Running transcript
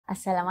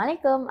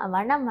Assalamualaikum,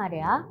 Amarnam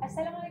Maria.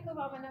 Assalamualaikum,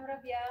 Amanam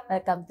Rabia.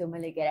 Welcome to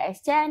Malay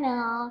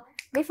channel.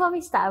 Before we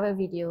start our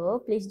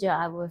video, please join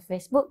our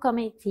Facebook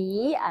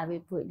community. I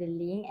will put the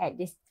link at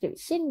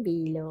description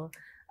below.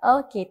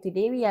 Okay,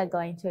 today we are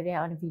going to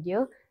react on a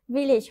video,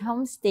 Village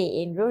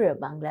Homestay in Rural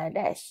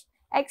Bangladesh.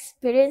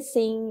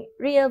 Experiencing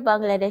real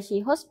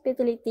Bangladeshi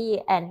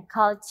hospitality and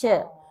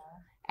culture.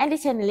 And the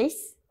channel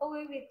is?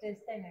 Away with the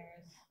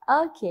Steiners.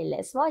 Okay,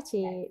 let's watch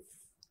it.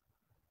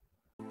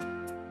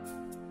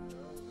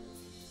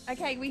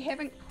 Okay, we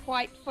haven't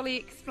quite fully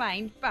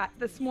explained, but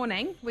this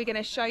morning we're going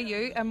to show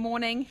you a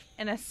morning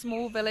in a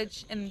small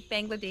village in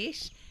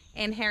Bangladesh.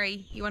 And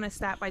Harry, you want to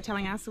start by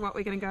telling us what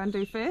we're going to go and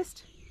do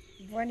first?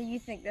 What do you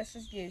think this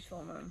is used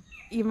for, Mum?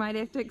 You might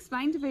have to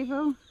explain to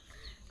people.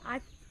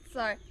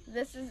 So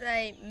this is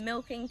a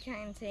milking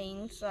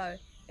canteen, so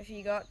if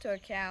you go up to a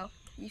cow,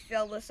 you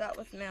fill this up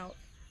with milk.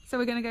 So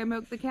we're going to go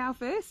milk the cow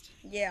first?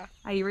 Yeah.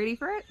 Are you ready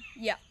for it?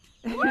 Yeah.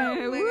 Woo!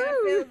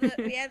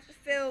 We have to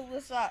fill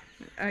this up.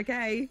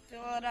 Okay.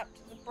 Fill it up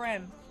to the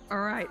brim.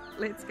 All right,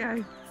 let's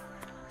go.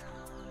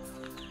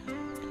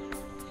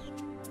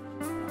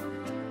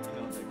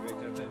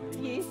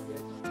 Yes.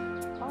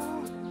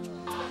 Oh.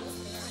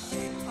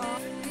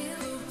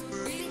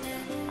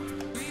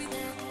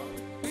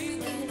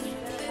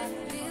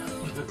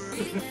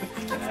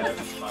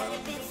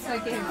 So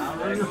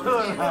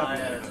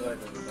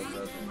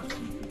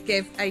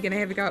Gav, are you going to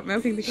have a go at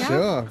milking the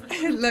cow?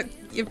 Sure. Look,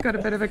 you've got a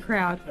bit of a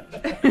crowd.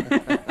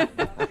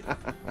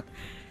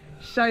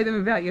 Show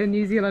them about your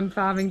New Zealand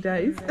farming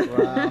days.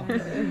 Wow.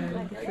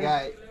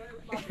 Okay.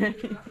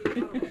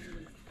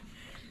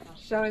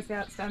 Show us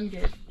how it's done,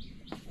 Gav.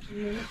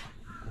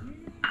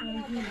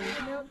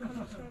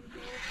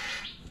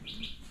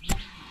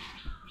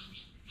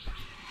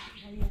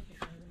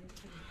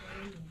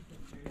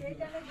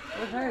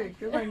 Oh,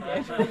 good one,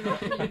 Gav.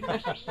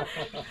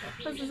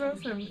 This is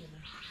awesome.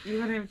 You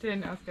want to have a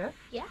turn, Oscar?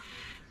 Yeah.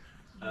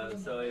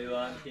 So you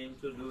want him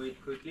to do it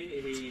quickly?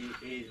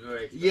 He's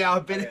very expert. Yeah,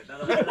 I've been. Can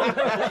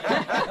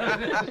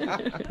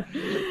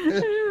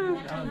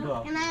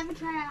I have a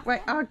try out? Wait,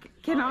 oh,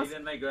 can I ask?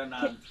 Even my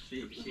grandma,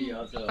 she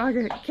also.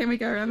 Okay, can we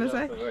go around this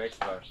way? Also very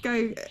expert. Go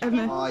in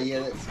the. Oh yeah,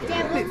 that's good.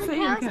 Let's see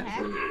who can.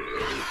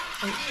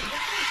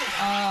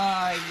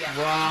 Oh yeah.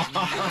 Wow.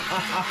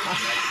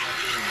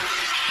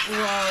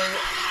 Whoa.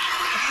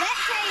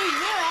 That's how you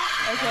do it.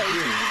 Okay,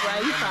 she's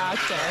way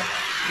faster.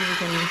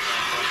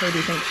 Who do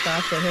you think's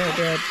faster, her or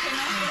Dad?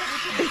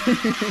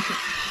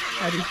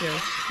 How do you feel?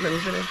 A little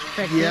bit of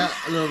practice? Yeah,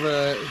 a little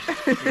bit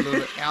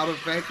out of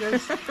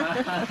practice. Yeah.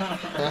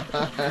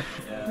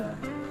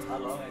 How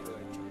long ago?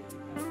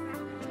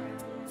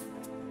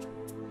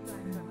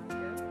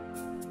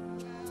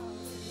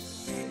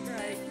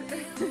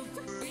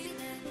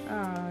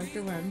 Oh,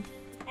 good one.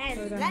 And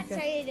Well done, that's okay.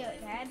 how you do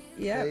it, Dad.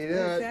 Yeah, How you do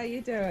that's it. how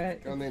you do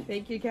it. Come in.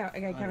 Thank you, Cal.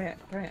 Okay, come out.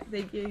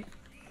 Thank you.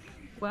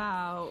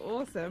 Wow,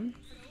 awesome.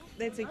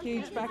 That's a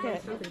huge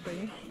bucket. That's a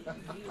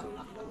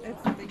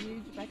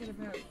huge bucket of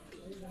milk.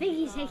 I think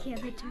he's taking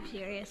a bit too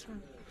serious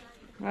one.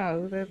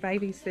 Oh, the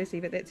baby's thirsty,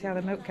 but that's how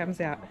the milk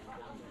comes out.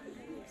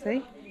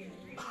 See?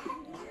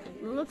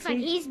 Looks like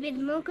he's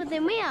been milker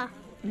than we are.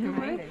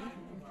 Maybe.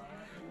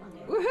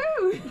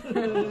 Woohoo!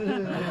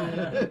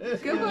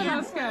 Good one,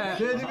 Oscar.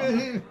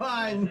 Really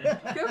fine.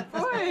 Good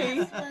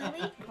boy.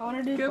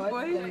 Good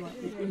boy.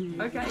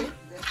 Okay.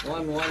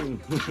 One.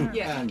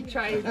 Yeah.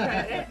 Try it.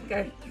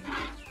 Go.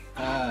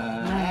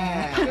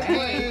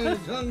 Hey,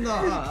 Chanda.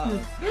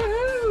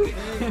 Woohoo!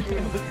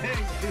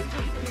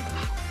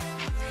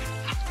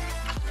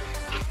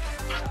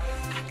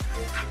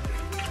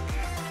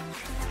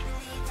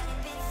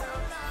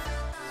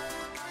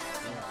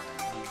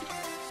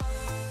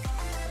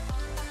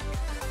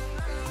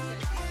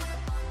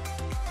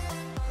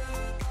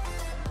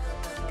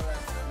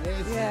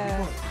 Yes.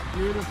 Yeah.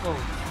 Beautiful.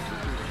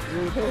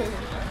 Thank you.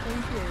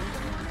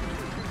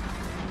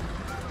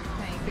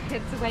 Okay, the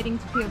kids are waiting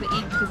to peel the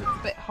egg because it's a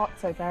bit hot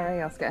so far,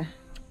 eh, Oscar?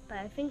 But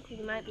I think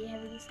we might be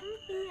having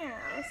something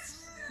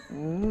else.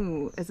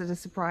 Ooh, is it a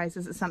surprise?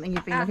 Is it something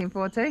you've been looking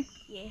forward to?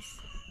 Yes.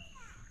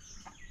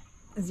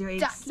 Is your egg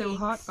Duck still eggs.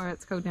 hot or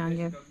it's cooled down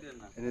yet?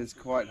 It is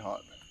quite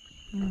hot.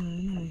 Oh,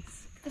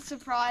 nice. The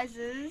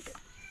surprises.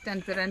 Dun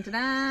dun dun dun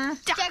dun.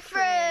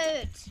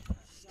 Jackfruit!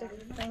 Stick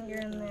a finger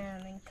in there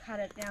and then cut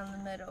it down the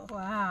middle.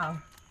 Wow.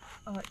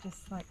 Oh, it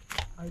just like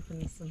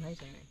opens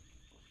amazingly.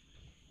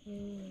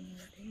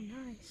 Very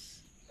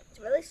nice. It's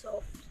really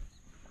soft.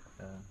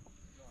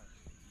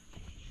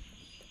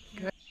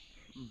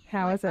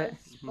 How is it?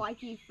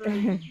 Spiky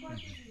fruit.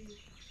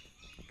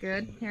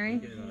 Good, Harry?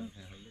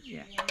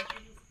 Yeah.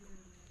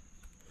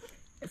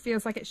 It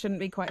feels like it shouldn't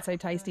be quite so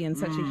tasty and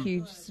such a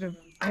huge sort of,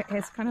 it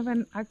has kind of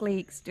an ugly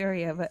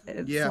exterior, but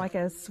it's Yeah. like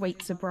a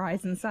sweet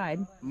surprise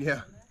inside.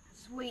 Yeah.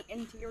 Sweet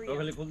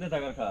interior.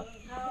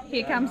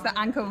 Here comes the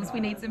uncles, we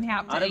need some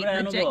help to eat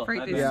the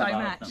jackfruit, there's so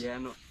much.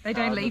 They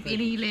don't leave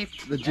any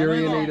left. The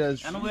durian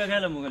eaters. The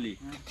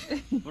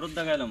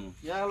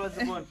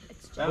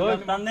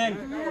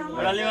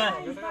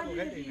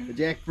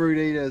jackfruit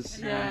eaters.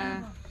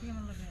 Yeah.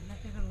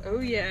 Oh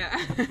yeah.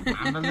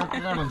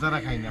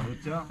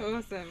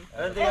 Awesome.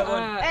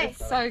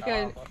 It's so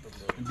good.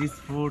 This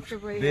food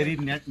very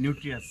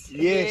nutritious.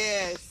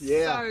 Yes.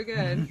 Yeah. So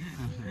good.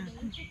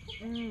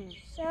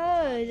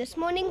 So, this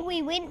morning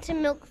we went to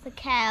milk the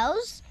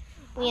cows.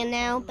 We are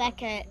now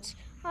back at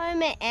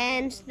home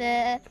and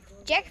the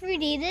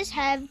jackfruit eaters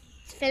have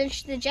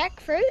finished the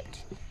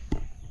jackfruit.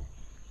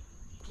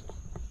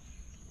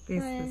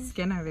 There's the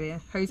skin over there.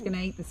 Who's going to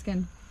eat the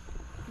skin?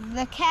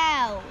 The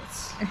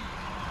cows.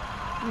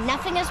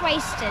 Nothing is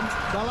wasted.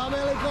 Salam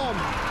alaikum.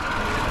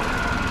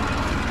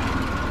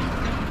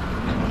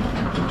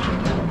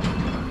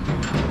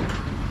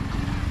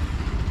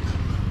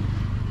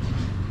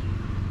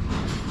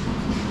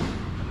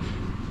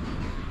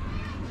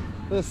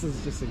 This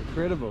is just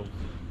incredible.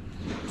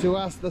 To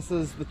us, this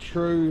is the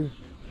true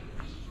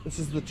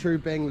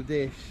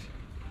Bangladesh.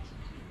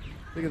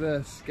 Look at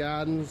this,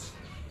 gardens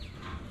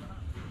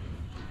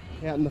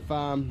out in the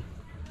farm.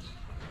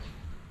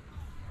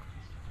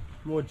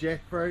 More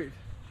jackfruit.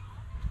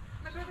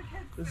 Look at the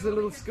kids. This is a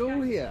little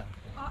school here.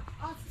 Oh,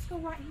 it's a school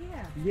right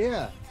here.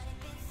 Yeah.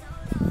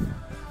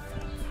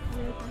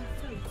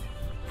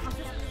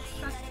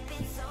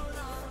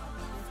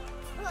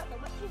 Look, the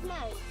witch's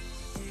nose.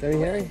 Sammy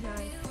Harry?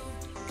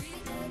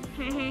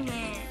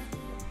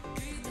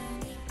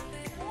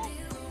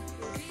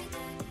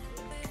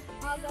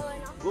 I'll go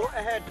in off.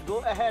 Go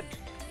ahead.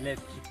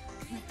 Left.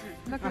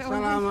 Look at all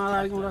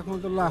Assalamualaikum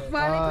warahmatullah. these.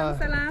 Walaikum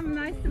salam.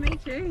 Nice to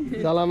meet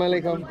you. Salam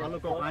alaikum.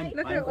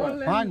 Look at all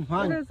this. Fine.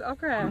 All this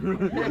okra.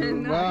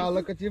 Wow,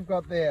 look what you've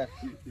got there.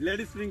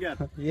 Ladies finger.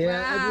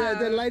 Yeah, Wow.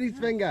 the lady's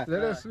finger.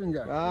 Ladies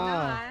finger.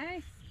 Ah,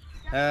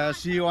 Nice.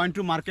 She want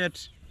to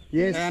market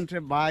yes,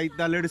 and buy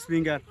the ladies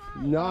finger.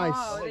 nice.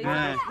 Oh, these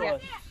Yeah.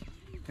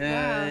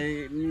 yeah.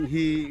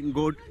 He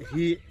go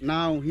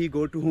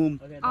to home.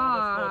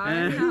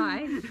 Oh,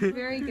 nice.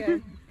 Very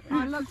good.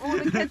 Oh, look, all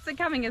the kids are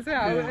coming as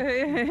well.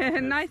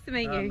 Nice to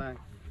meet you.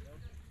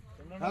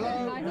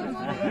 Hello.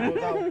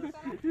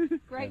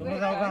 Great work,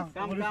 guys.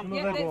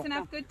 Yep, that's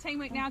enough. Good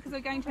teamwork now because we're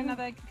going to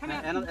another. Come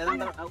out.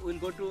 Another we'll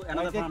go to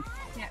another farm.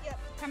 Yeah.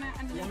 Come out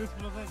under. Ladies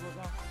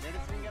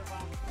finger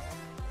farm.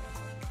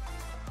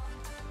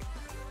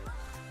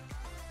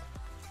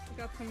 We've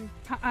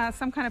got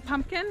some kind of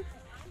pumpkin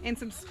and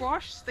some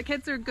squash. The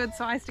kids are a good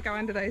size to go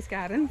into those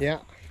gardens. Yeah.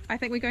 I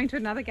think we're going to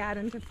another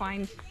garden to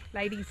find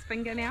lady's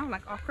finger now,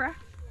 like okra.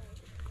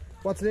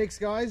 What's next,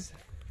 guys?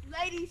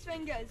 Ladies'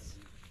 fingers.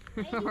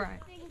 All right.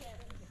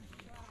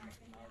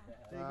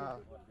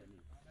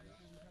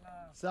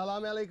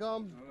 Salam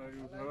alaikum.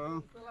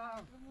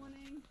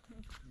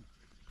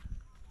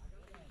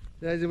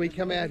 As we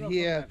come out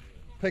here,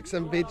 pick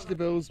some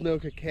vegetables,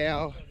 milk a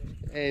cow,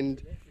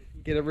 and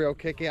get a real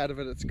kick out of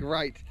it. It's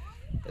great.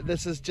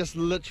 This is just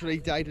literally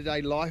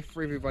day-to-day life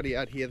for everybody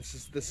out here.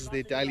 This is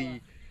their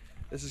daily.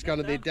 This is kind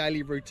of their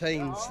daily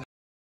routines.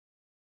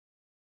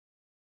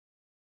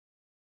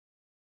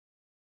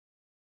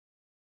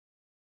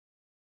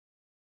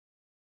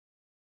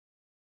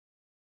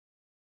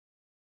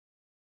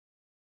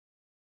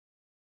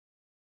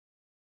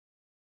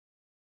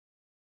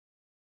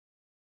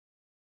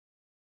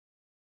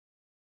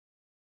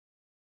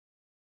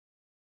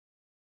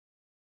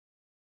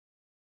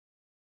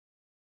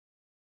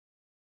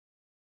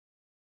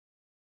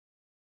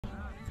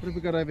 What have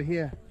we got over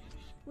here?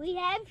 We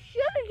have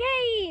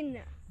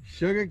sugarcane.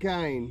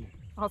 Sugarcane.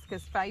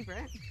 Oscar's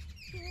favourite.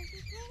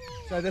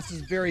 So this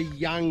is very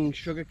young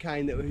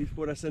sugarcane that he's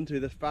brought us into.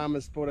 This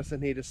farmer's brought us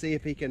in here to see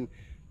if he can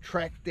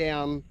track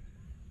down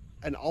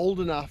an old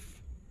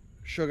enough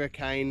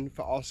sugarcane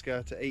for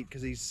Oscar to eat,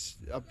 because he's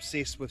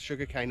obsessed with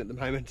sugarcane at the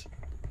moment.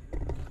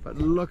 But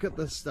look at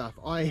this stuff.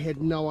 I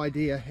had no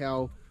idea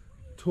how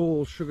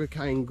tall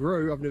sugarcane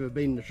grew. I've never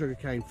been in a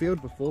sugarcane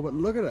field before, but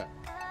look at it.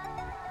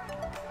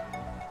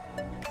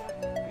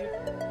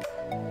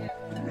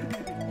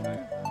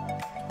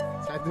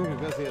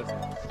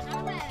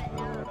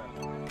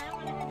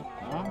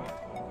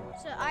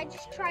 So I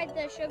just tried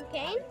the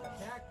sugarcane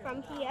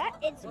from here.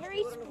 It's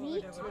very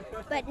sweet,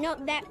 but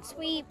not that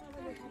sweet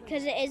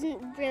because it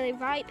isn't really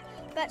ripe,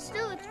 but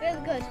still it's really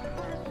good.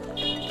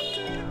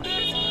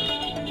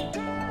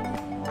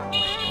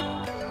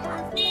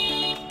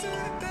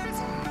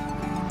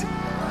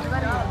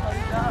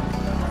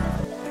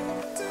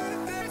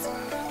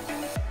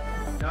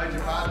 No,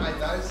 Jafar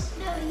made those.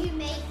 No, you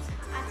made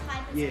a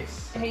type of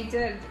Yes. He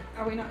did.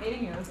 Are we not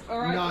eating yours? All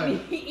right. No.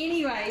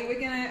 Anyway, we're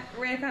going to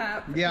wrap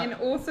up Yeah. an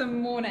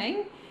awesome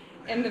morning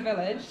in the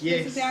village.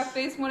 Yes. This is our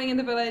first morning in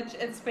the village.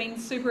 It's been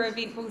super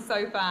eventful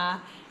so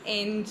far,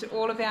 and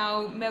all of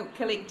our milk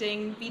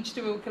collecting,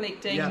 vegetable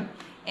collecting, Yeah.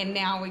 and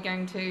now we're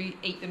going to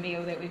eat the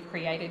meal that we've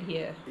created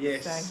here.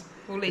 Yes. So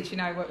we'll let you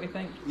know what we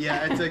think.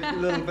 Yeah, it's a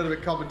little bit of a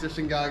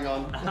competition going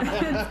on.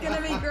 It's going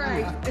to be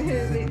great.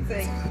 Let's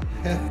see.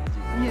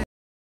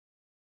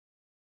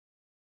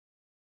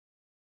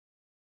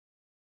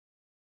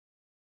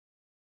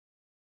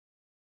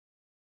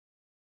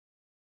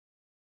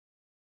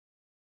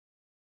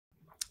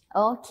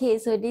 Okay,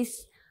 so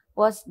this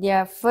was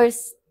their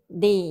first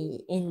day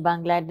in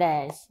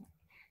Bangladesh.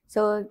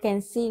 So you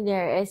can see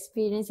their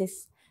experience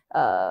is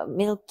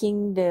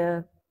milking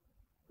the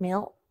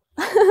milk,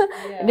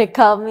 the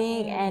cow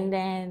milk, and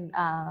then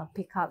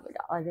pick up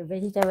all the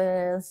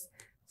vegetables.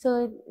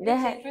 So they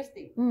It's had.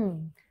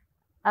 interesting.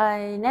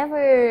 I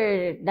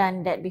never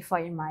done that before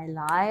in my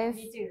life.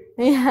 Me too.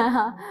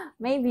 Yeah,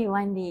 maybe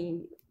one day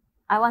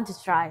I want to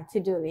try to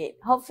do it.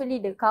 Hopefully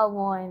the cow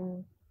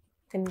won't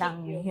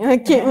tendang me.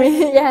 Keep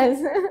me, yes.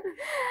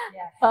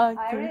 Yeah. I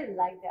Okay. really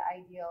like the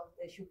idea of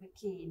the sugar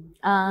cane.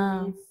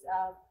 It's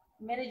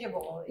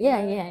manageable.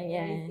 Yeah, you know,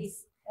 yeah, and yes. It's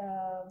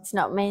It's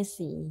not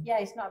messy. yeah,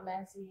 it's not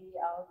messy.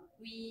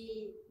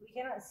 We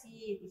cannot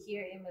see it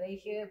here in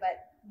Malaysia,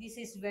 but this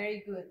is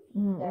very good.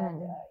 That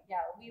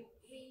yeah, we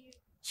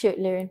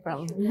Should learn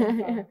from should learn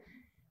from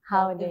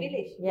how the they.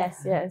 village.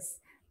 Yes, yes.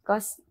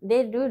 Because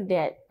they do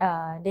that.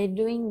 They're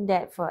doing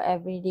that for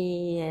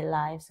everyday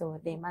life,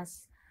 so they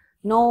must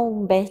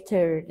know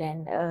better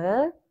than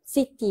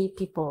city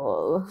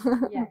people.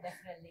 Yeah,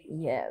 definitely.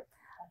 Yeah.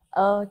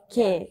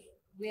 Okay.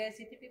 We are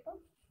city people.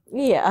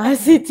 We are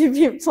city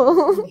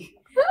people.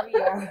 We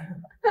are.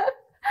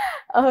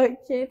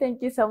 Okay, thank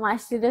you so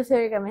much to those who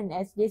recommended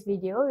us this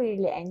video. We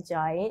really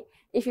enjoy it.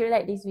 If you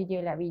like this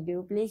video like we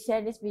do, please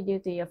share this video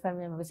to your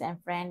family members and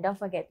friends. Don't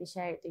forget to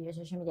share it to your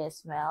social media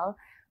as well.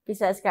 Please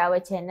subscribe our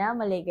channel,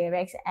 Malay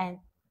Rex, and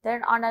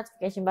turn on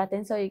notification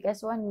button so you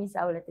guys won't miss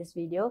our latest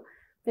video.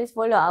 Please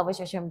follow our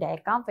social media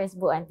account,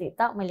 Facebook and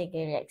TikTok, Malay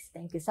Rex.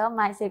 Thank you so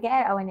much. See you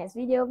guys at our next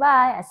video.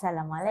 Bye.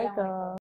 Assalamualaikum.